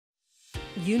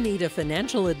You need a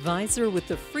financial advisor with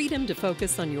the freedom to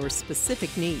focus on your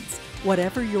specific needs.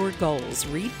 Whatever your goals,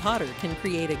 Reed Potter can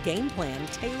create a game plan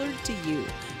tailored to you.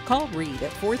 Call Reed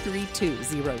at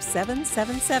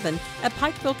 432-0777 at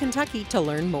Pikeville, Kentucky to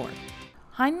learn more.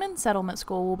 Hindman Settlement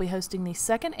School will be hosting the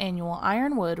second annual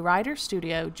Ironwood Writer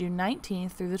Studio June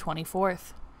 19th through the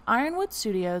 24th. Ironwood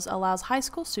Studios allows high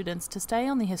school students to stay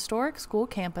on the historic school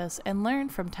campus and learn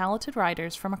from talented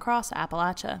writers from across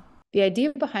Appalachia. The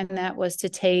idea behind that was to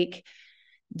take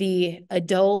the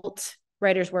adult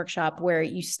writers workshop where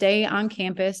you stay on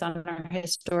campus, on our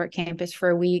historic campus for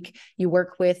a week. You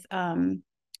work with,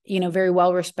 very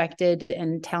well-respected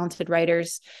and talented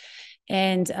writers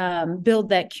and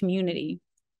build that community.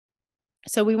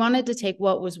 So we wanted to take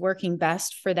what was working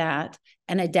best for that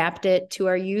and adapt it to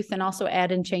our youth and also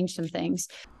add and change some things.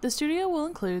 The studio will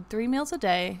include 3 meals a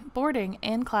day, boarding,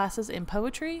 and classes in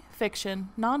poetry, fiction,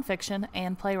 nonfiction,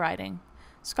 and playwriting.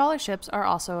 Scholarships are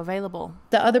also available.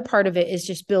 The other part of it is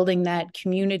just building that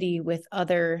community with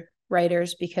other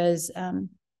writers because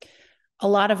a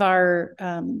lot of our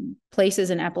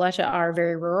places in Appalachia are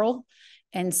very rural.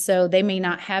 And so they may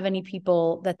not have any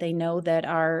people that they know that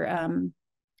are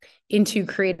into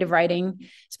creative writing,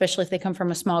 especially if they come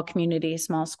from a small community, a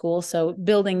small school. So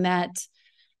building that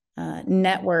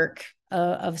network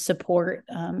of support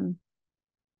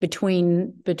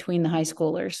between the high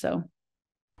schoolers. So,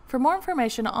 for more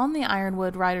information on the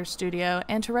Ironwood Writer Studio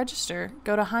and to register,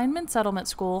 go to Hindman Settlement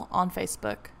School on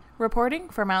Facebook. Reporting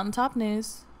for Mountaintop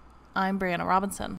News, I'm Brianna Robinson.